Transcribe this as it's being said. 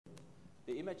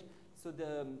the image. So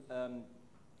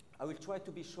I will try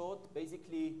to be short.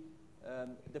 Basically,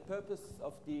 the purpose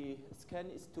of the scan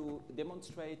is to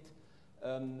demonstrate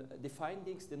the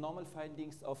findings, the normal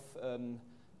findings of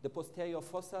the posterior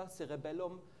fossa,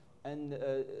 cerebellum, and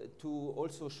to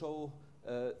also show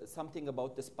something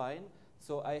about the spine.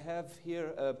 So I have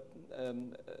here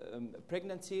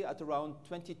pregnancy at around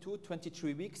 22,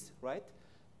 23 weeks, right?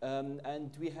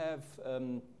 And we have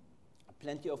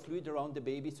plenty of fluid around the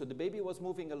baby. So the baby was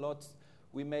moving a lot.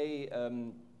 We may,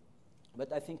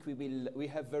 but I think we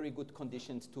have very good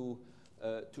conditions to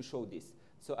show this.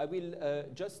 So I will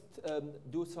just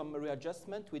do some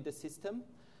readjustment with the system,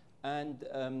 and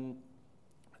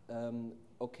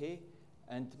okay,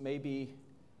 and maybe,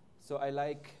 so I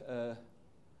like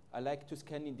to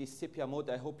scan in this sepia mode.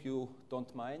 I hope you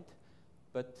don't mind,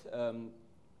 but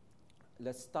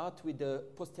let's start with the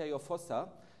posterior fossa.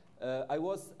 I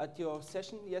was at your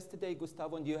session yesterday,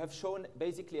 Gustavo, and you have shown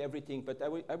basically everything, but I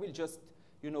will just,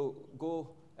 go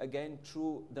again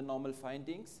through the normal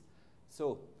findings.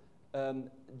 So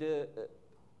the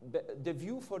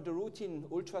view for the routine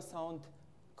ultrasound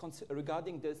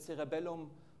regarding the cerebellum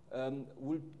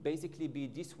will basically be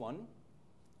this one.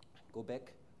 Go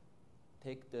back,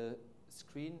 take the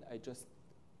screen. I just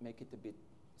make it a bit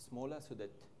smaller so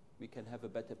that we can have a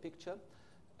better picture.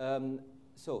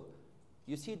 So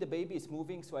you see the baby is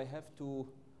moving, so I have to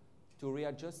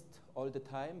readjust all the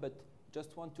time, but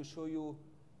just want to show you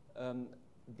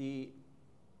the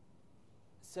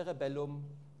cerebellum,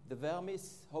 the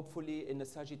vermis, hopefully in a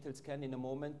sagittal scan in a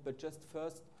moment, but just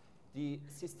first the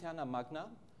cisterna magna,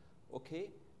 okay,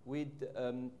 with,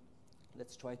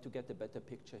 let's try to get a better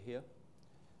picture here.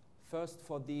 First,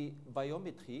 for the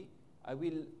biometry, I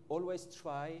will always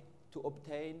try to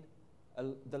obtain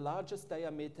the largest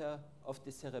diameter of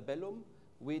the cerebellum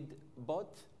with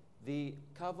both the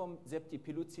cavum septi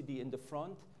pellucidi in the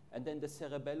front and then the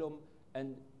cerebellum,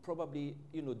 and probably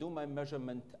do my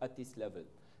measurement at this level.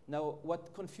 Now,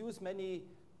 what confused many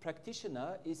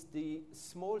practitioners is the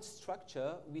small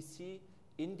structure we see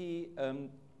in the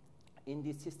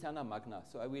cisterna magna.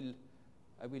 So I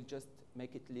will just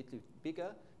make it a little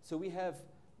bigger. So we have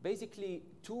basically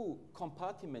two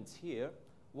compartments here.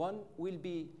 One will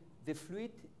be the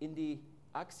fluid in the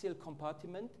axial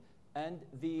compartment and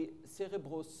the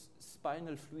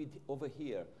cerebrospinal fluid over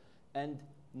here. And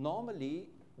normally,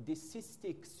 this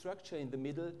cystic structure in the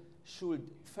middle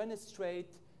should fenestrate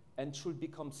and should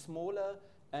become smaller,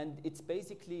 and it's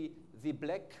basically the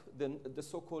the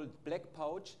so-called black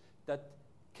pouch that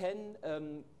can,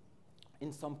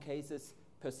 in some cases,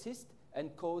 persist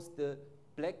and cause the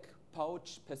black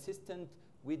pouch persistent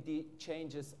with the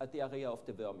changes at the area of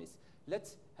the vermis.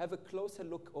 Let's have a closer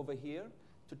look over here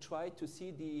to try to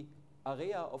see the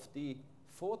area of the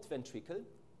fourth ventricle,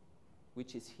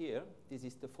 which is here. This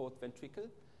is the fourth ventricle.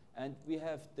 And we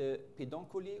have the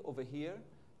pedunculi over here,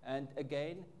 and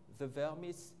again, the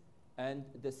vermis and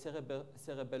the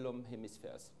cerebellum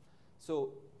hemispheres.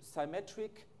 So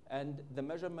symmetric, and the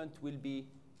measurement will be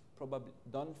probably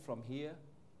done from here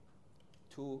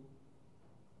to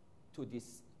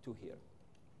here.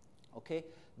 Okay.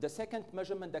 The second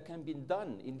measurement that can be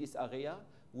done in this area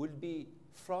will be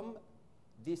from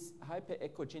this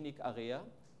hyperechogenic area,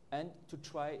 and to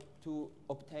try to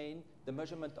obtain the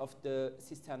measurement of the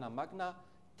cisterna magna.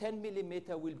 10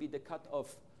 millimeter will be the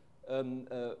cutoff.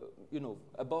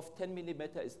 Above 10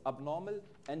 millimeter is abnormal,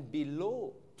 and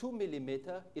below 2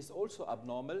 millimeter is also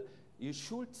abnormal. You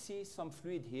should see some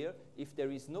fluid here. If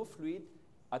there is no fluid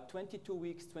at 22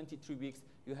 weeks, 23 weeks,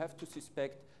 you have to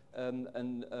suspect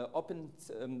an open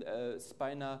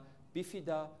spina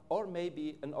bifida, or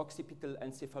maybe an occipital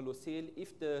encephalocele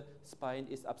if the spine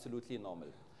is absolutely normal.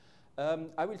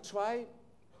 I will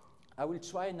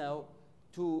try now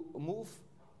to move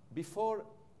before,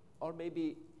 or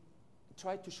maybe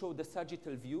try to show the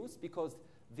sagittal views, because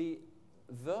the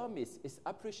vermis is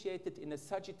appreciated in a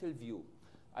sagittal view.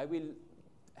 I will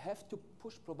have to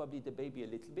push probably the baby a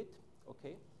little bit,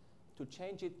 okay, to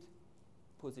change it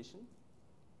position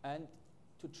and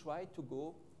to try to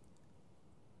go.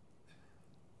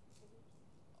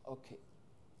 Okay,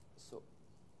 so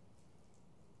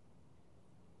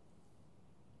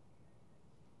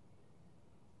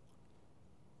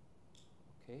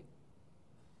okay,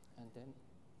 and then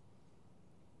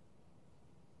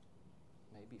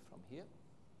maybe from here.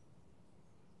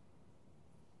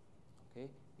 Okay,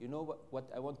 you know what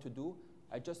I want to do?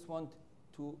 I just want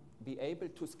to be able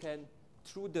to scan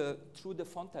through the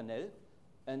fontanelle,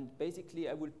 and basically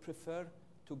I would prefer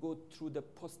to go through the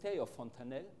posterior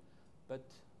fontanelle, but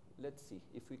let's see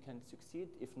if we can succeed.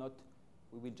 If not,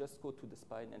 we will just go to the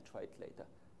spine and try it later.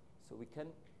 So we can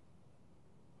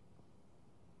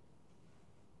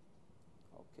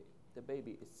the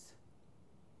baby is,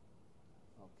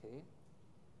 okay.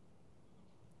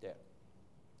 There.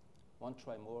 One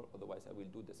try more, otherwise I will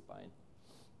do the spine.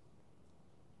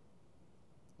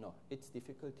 No, it's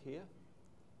difficult here.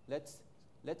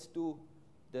 Let's do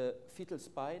the fetal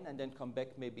spine and then come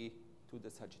back maybe to the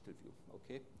sagittal view,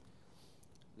 okay?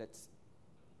 Let's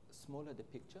smaller the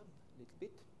picture a little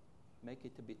bit, make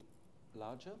it a bit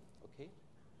larger, okay?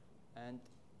 And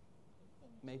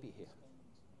maybe here.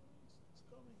 It's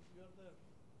coming, you're there.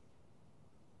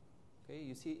 Okay,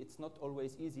 you see, it's not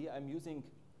always easy. I'm using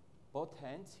both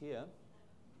hands here.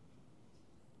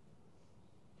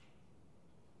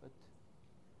 But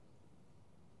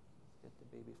let's get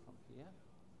the baby from here.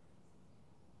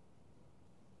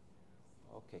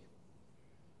 Okay.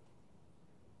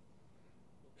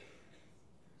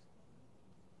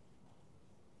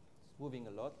 It's moving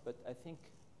a lot, but I think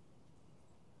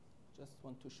just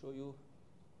want to show you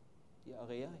the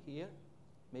area here.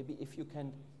 Maybe if you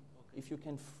can,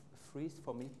 freeze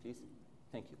for me, please.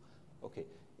 Thank you. Okay.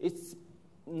 It's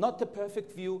not a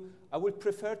perfect view. I would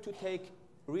prefer to take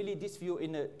really this view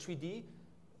in a 3D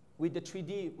with the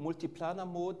 3D multiplanar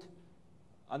mode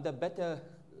under better,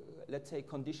 let's say,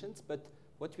 conditions. But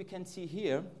what we can see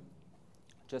here,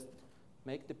 just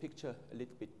make the picture a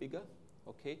little bit bigger,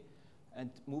 okay, and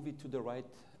move it to the right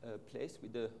place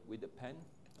with the pen,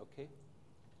 okay.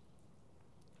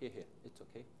 Here, it's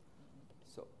okay.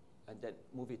 So, and then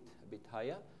move it a bit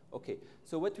higher. Okay,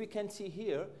 so what we can see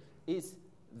here is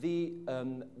the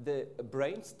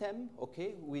brain stem,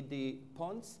 okay, with the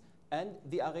pons and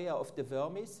the area of the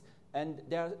vermis. And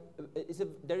there is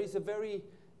a very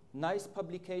nice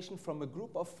publication from a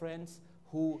group of friends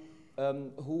who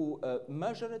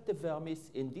measured the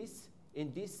vermis in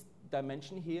this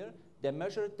dimension here. They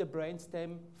measured the brain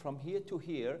stem from here to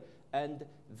here, and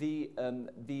the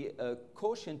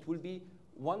quotient will be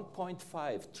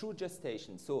 1.5 through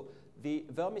gestation. So the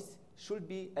vermis should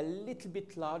be a little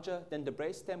bit larger than the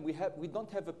brainstem. We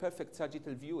don't have a perfect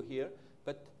sagittal view here,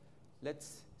 but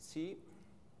let's see.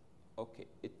 Okay,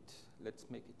 let's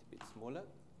make it a bit smaller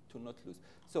to not lose.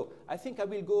 So I think I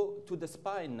will go to the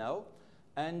spine now,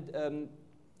 and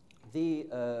the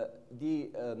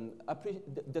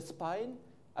spine.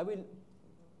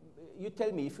 You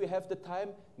tell me if we have the time,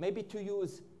 maybe to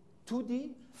use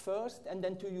 2D first, and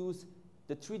then to use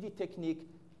the 3D technique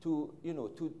to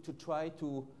try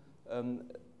to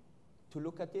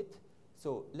look at it.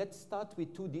 So let's start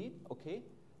with 2D, okay?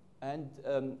 And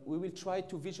we will try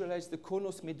to visualize the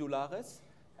conus medullaris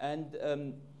and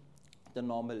the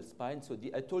normal spine. So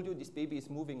I told you this baby is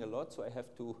moving a lot, so I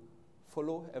have to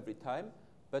follow every time.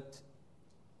 But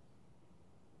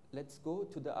let's go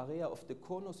to the area of the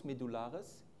conus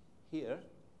medullaris here,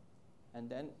 and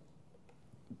then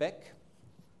back.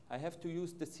 I have to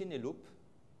use the cine loop.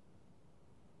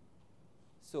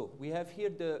 So we have here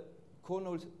the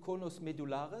conus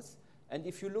medullaris, and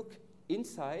if you look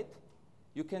inside,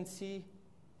 you can see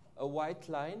a white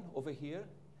line over here.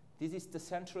 This is the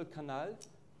central canal,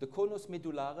 the conus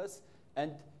medullaris,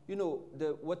 and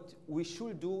what we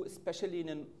should do, especially in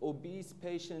an obese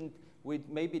patient with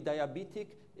maybe diabetic,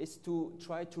 is to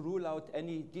try to rule out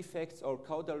any defects or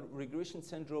caudal regression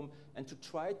syndrome, and to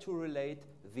try to relate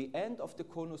the end of the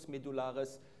conus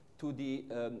medullaris to the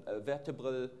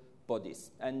vertebral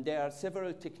bodies. And there are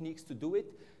several techniques to do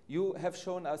it. You have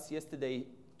shown us yesterday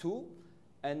two,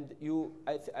 and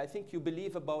I think you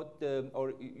believe about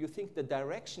or you think the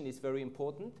direction is very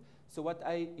important. So what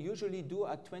I usually do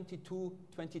at 22,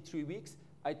 23 weeks,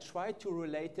 I try to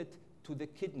relate it to the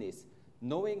kidneys,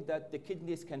 knowing that the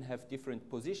kidneys can have different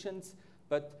positions,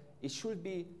 but it should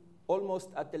be almost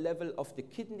at the level of the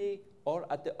kidney or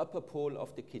at the upper pole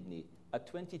of the kidney at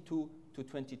 22 to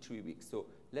 23 weeks. So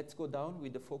let's go down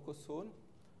with the focus zone,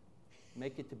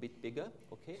 make it a bit bigger,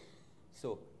 okay?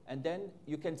 So, and then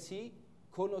you can see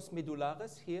conus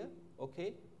medullaris here,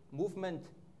 okay? Movement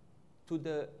to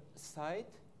the side,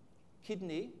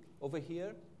 kidney over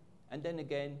here, and then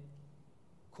again,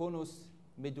 conus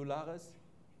medullaris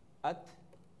at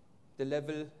the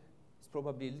level. It's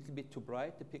probably a little bit too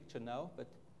bright, the picture now, but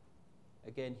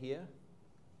again here,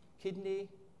 kidney,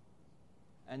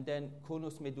 and then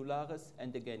conus medullaris,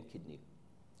 and again kidney.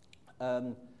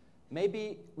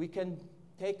 Maybe we can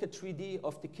take a 3D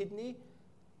of the kidney,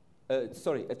 a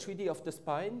 3D of the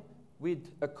spine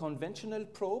with a conventional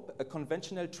probe, a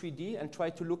conventional 3D, and try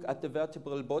to look at the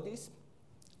vertebral bodies.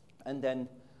 And then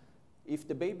if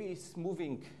the baby is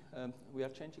moving, we are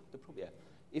changing the probe, yeah.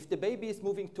 If the baby is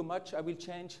moving too much, I will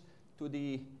change to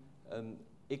the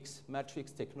X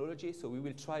matrix technology. So we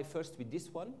will try first with this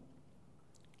one.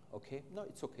 Okay, no,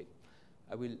 it's okay.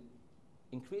 I will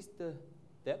increase the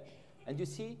depth. And you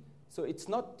see, So it's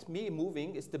not me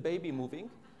moving, it's the baby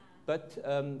moving. But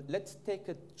let's take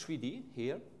a 3D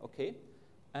here, okay?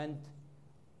 And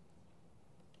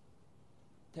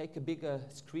take a bigger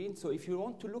screen. So if you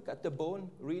want to look at the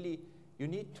bone, really, you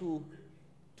need to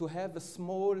have a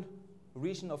small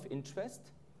region of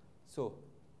interest. So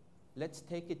let's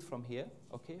take it from here,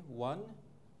 okay? 1,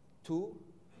 2,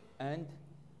 and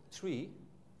 3.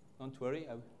 Don't worry.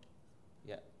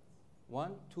 Yeah.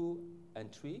 1, 2,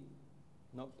 and 3.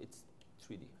 No, it's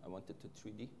 3D. I wanted to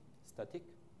 3D static.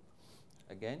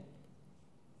 Again,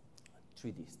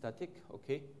 3D static,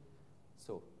 okay?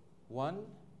 So 1,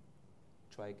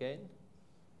 try again.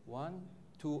 1,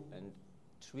 2, and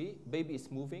 3. Baby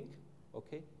is moving,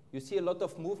 okay? You see a lot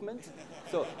of movement.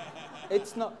 So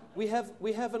it's not. We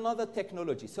have another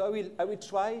technology. So I will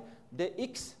try the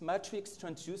X matrix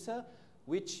transducer,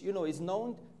 which is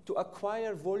known to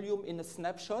acquire volume in a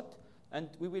snapshot, and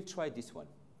we will try this one.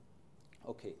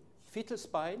 Okay, fetal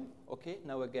spine. Okay,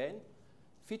 now again,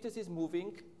 fetus is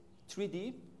moving,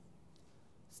 3D,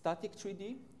 static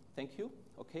 3D. Thank you.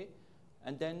 Okay,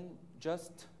 and then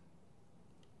just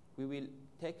we will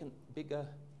take a bigger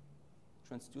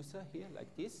transducer here,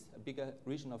 like this, a bigger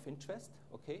region of interest,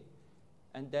 okay?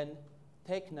 And then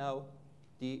take now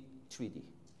the 3D.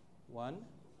 1,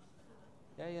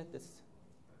 yeah, this.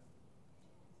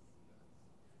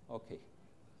 Okay.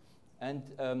 And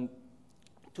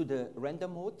to the render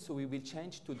mode, so we will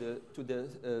change to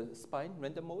the spine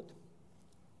render mode.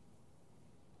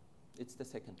 It's the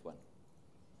second one.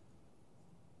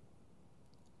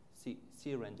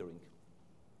 See rendering.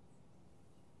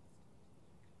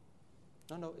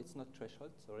 No, it's not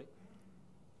threshold, sorry.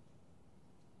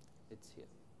 It's here.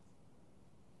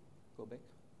 Go back.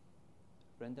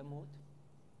 Render mode.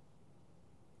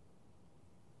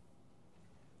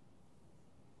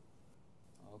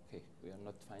 Okay, we are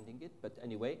not finding it, but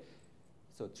anyway.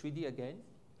 So 3D again,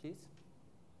 please.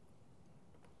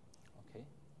 Okay.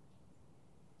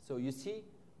 So you see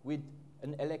with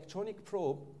an electronic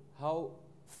probe how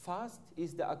fast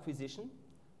is the acquisition.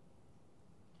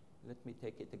 Let me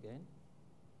take it again.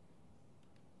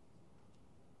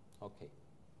 Okay,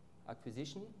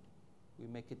 acquisition, we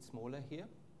make it smaller here.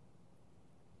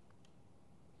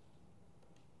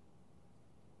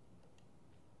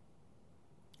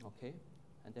 Okay,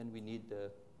 and then we need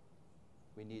the,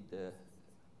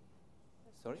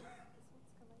 sorry?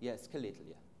 Yeah, skeletal,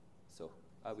 yeah. So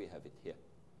we have it here.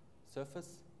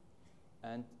 Surface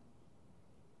and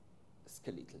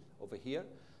skeletal over here.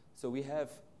 So we have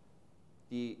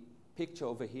the picture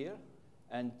over here,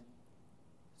 and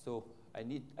so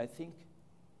I think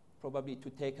probably to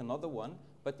take another one,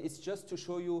 but it's just to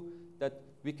show you that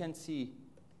we can see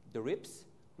the ribs,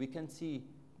 we can see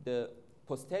the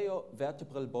posterior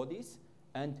vertebral bodies,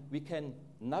 and we can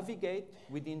navigate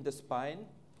within the spine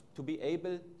to be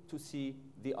able to see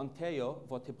the anterior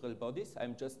vertebral bodies.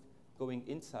 I'm just going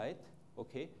inside,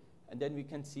 okay? And then we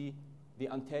can see the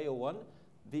anterior one.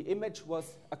 The image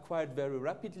was acquired very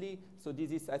rapidly, so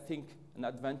this is, I think, an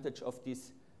advantage of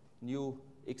this new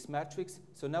X matrix.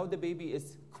 So now the baby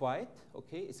is quiet,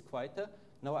 okay, is quieter.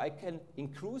 Now I can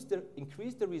increase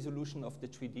the resolution of the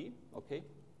 3D, okay?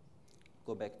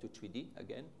 Go back to 3D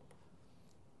again.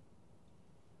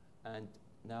 And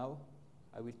now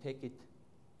I will take it,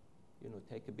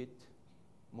 take a bit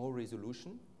more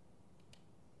resolution.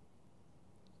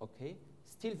 Okay,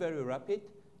 still very rapid,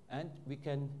 and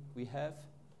we have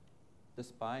the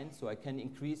spine, so I can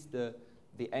increase the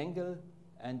angle,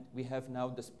 and we have now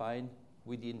the spine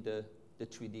within the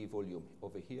 3D volume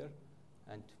over here,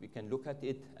 and we can look at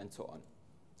it and so on.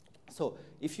 So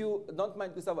if you don't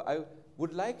mind, Gustavo, I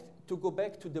would like to go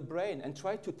back to the brain and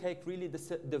try to take really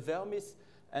the vermis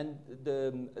and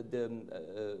the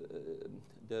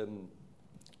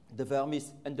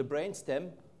vermis and the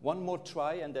brainstem one more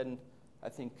try, and then I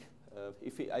think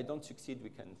if I don't succeed, we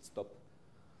can stop.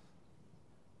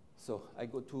 So I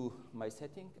go to my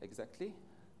setting, exactly.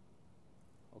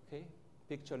 Okay,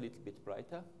 picture a little bit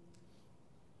brighter.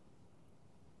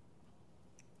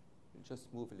 We'll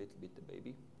just move a little bit the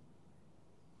baby.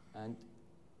 And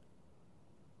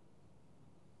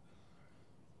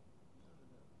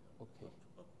okay,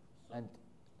 and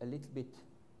a little bit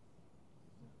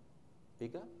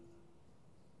bigger.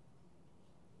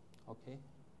 Okay.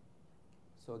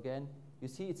 So again, you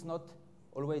see it's not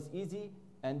always easy,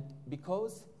 and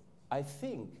because I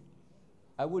think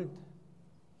I would,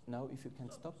 now if you can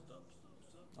stop.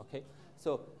 Okay,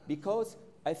 so because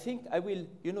I think I will,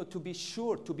 to be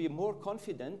sure, to be more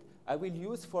confident, I will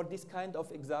use for this kind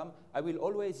of exam, I will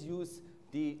always use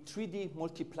the 3D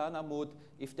multiplanar mode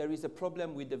if there is a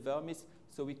problem with the vermis,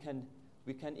 so we can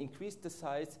we can increase the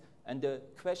size, and the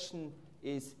question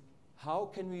is, how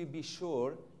can we be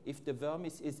sure if the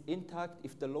vermis is intact,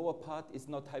 if the lower part is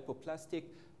not hypoplastic?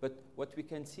 But what we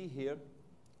can see here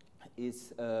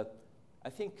is, I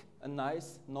think, a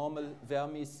nice, normal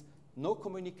vermis, no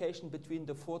communication between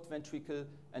the fourth ventricle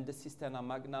and the cisterna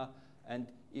magna. And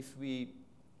if we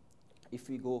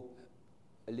go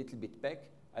a little bit back,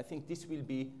 I think this will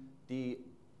be the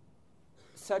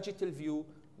sagittal view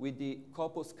with the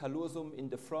corpus callosum in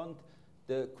the front,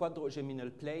 the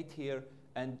quadrogeminal plate here,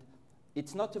 and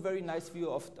it's not a very nice view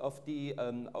of the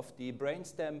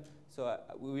brainstem, so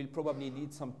we will probably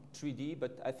need some 3D,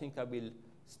 but I think I will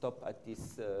stop at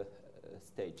this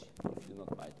stage, if you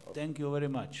don't mind. Thank you very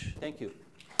much. Thank you.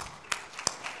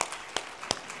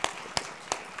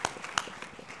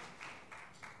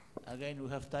 Again, we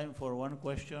have time for one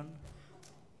question.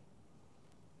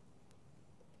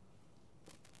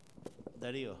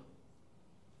 Dario.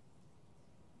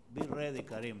 Be ready,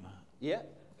 Karim. Yeah,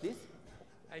 please.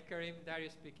 Hi, Karim. Dario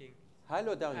speaking.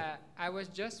 Hello, Dario. I was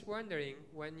just wondering,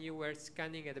 when you were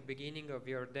scanning at the beginning of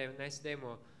your nice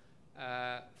demo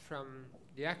from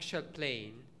the axial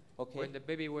plane, okay, when the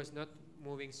baby was not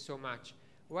moving so much,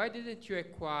 why didn't you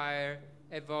acquire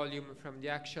a volume from the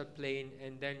axial plane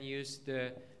and then use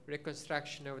the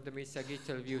reconstruction of the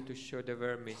mid-sagittal view to show the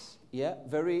vermis? Yeah,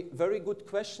 very, very good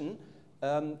question.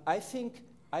 I think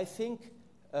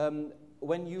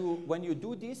when you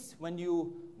do this, when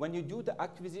you do the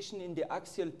acquisition in the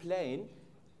axial plane,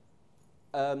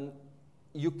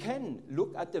 you can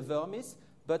look at the vermis,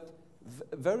 but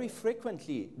very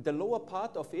frequently the lower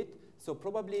part of it. So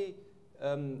probably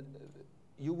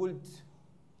you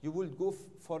would go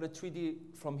for a 3D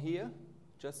from here.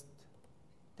 Just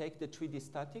take the 3D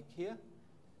static here.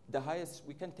 The highest,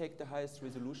 we can take the highest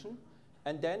resolution,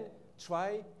 and then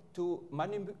try to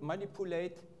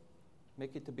manipulate,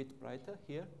 make it a bit brighter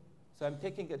here. So I'm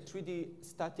taking a 3D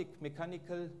static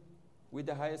mechanical with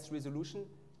the highest resolution,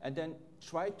 and then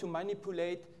try to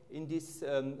manipulate in this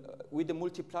with the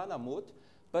multiplanar mode.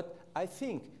 But I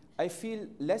feel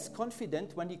less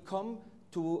confident when you come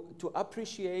to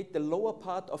appreciate the lower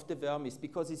part of the vermis,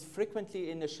 because it's frequently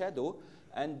in the shadow.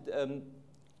 And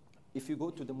if you go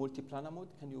to the multiplanar mode,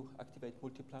 can you activate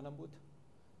multiplanar mode?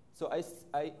 So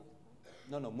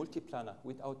no, multiplanar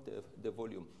without the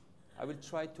volume. I will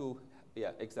try to,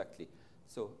 yeah, exactly.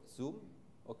 So zoom,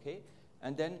 okay.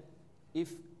 And then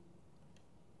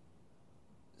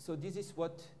so this is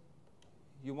what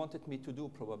you wanted me to do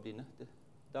probably, no?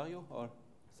 Dario, or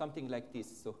something like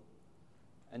this. So,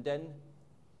 and then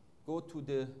go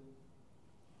to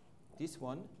this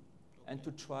one, and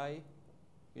to try,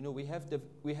 we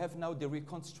have now the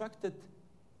reconstructed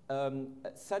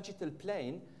sagittal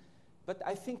plane, but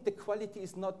I think the quality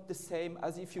is not the same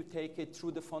as if you take it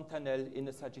through the fontanelle in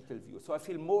a sagittal view. So I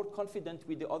feel more confident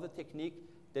with the other technique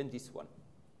than this one.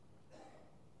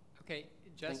 Okay,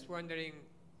 just wondering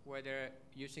whether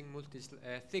using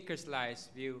thicker slice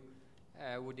view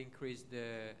would increase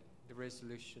the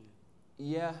resolution.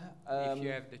 Yeah. If you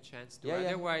have the chance to. Yeah,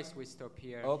 otherwise, we stop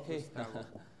here. Okay.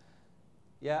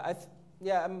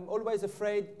 Yeah, I'm always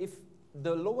afraid if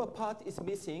the lower part is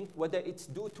missing, whether it's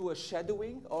due to a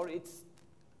shadowing or it's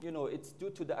due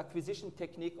to the acquisition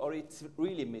technique, or it's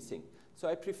really missing. So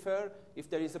I prefer, if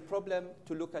there is a problem,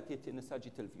 to look at it in a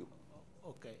sagittal view.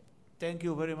 Okay. Thank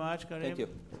you very much, Karim. Thank you.